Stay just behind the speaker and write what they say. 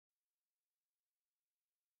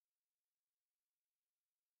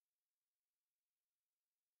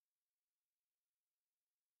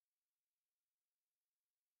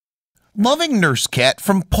Loving nurse cat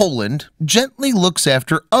from Poland gently looks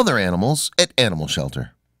after other animals at animal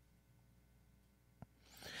shelter.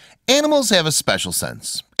 Animals have a special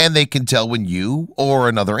sense, and they can tell when you or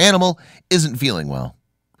another animal isn't feeling well.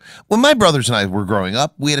 When my brothers and I were growing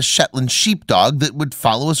up, we had a Shetland sheepdog that would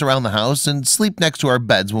follow us around the house and sleep next to our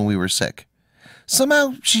beds when we were sick.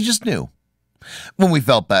 Somehow, she just knew. When we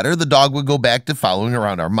felt better, the dog would go back to following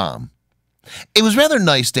around our mom. It was rather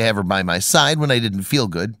nice to have her by my side when I didn't feel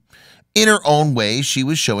good. In her own way, she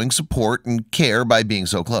was showing support and care by being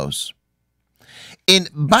so close. In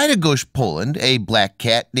Bydgoszcz, Poland, a black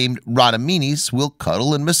cat named Radaminis will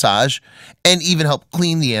cuddle and massage and even help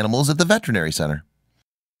clean the animals at the veterinary center.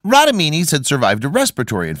 Radaminis had survived a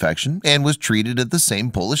respiratory infection and was treated at the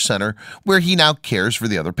same Polish center where he now cares for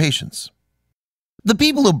the other patients. The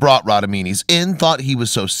people who brought Radaminis in thought he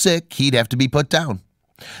was so sick he'd have to be put down.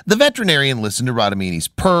 The veterinarian listened to Radaminis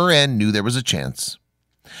purr and knew there was a chance.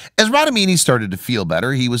 As Radaminis started to feel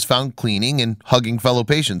better, he was found cleaning and hugging fellow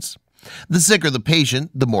patients. The sicker the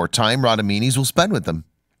patient, the more time Radaminis will spend with them.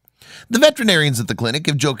 The veterinarians at the clinic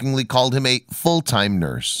have jokingly called him a full-time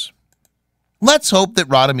nurse. Let's hope that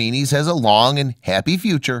Radaminis has a long and happy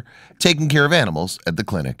future taking care of animals at the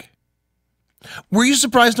clinic. Were you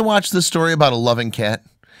surprised to watch this story about a loving cat?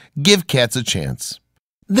 Give cats a chance.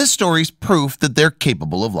 This story's proof that they're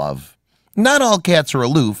capable of love. Not all cats are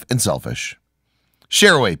aloof and selfish.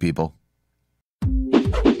 Share away, people.